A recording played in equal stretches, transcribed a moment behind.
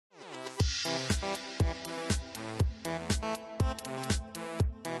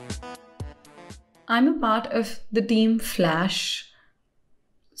I'm a part of the team Flash.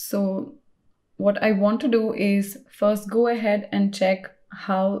 So what I want to do is first go ahead and check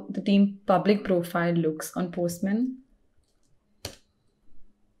how the team public profile looks on Postman.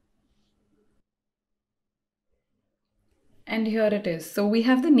 And here it is. So we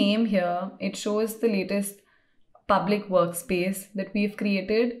have the name here. It shows the latest public workspace that we've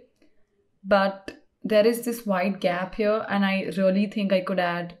created. But there is this white gap here, and I really think I could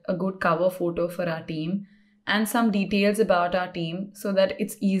add a good cover photo for our team and some details about our team so that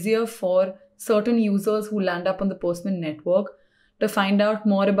it's easier for certain users who land up on the Postman network to find out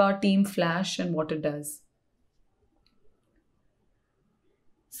more about Team Flash and what it does.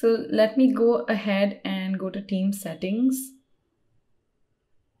 So let me go ahead and go to team settings.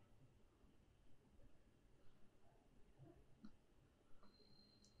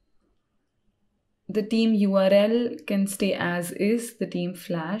 The team URL can stay as is, the team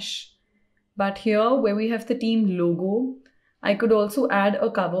Flash. But here where we have the team logo, I could also add a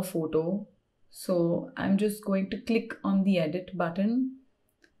cover photo. So I'm just going to click on the edit button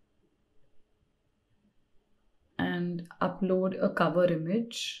and upload a cover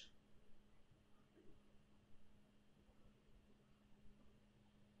image.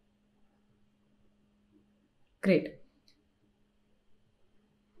 Great.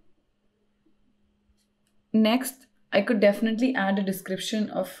 Next, I could definitely add a description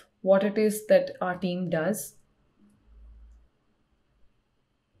of what it is that our team does.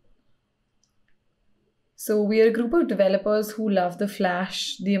 So we are a group of developers who love the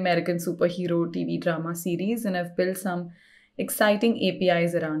Flash, the American superhero TV drama series, and have built some exciting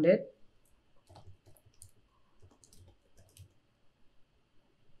APIs around it.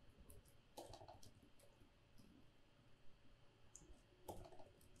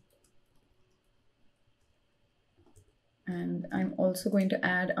 And I'm also going to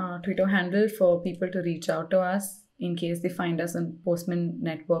add our Twitter handle for people to reach out to us in case they find us on Postman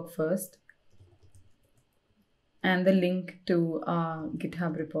Network first. And the link to our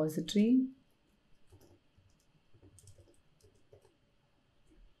GitHub repository.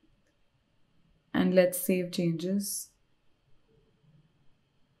 And let's save changes.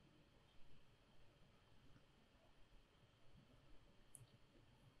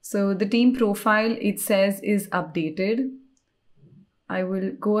 So the team profile, it says, is updated. I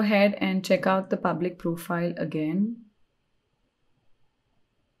will go ahead and check out the public profile again.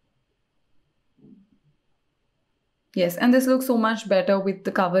 Yes, and this looks so much better with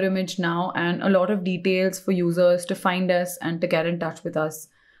the cover image now and a lot of details for users to find us and to get in touch with us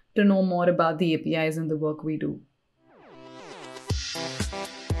to know more about the APIs and the work we do.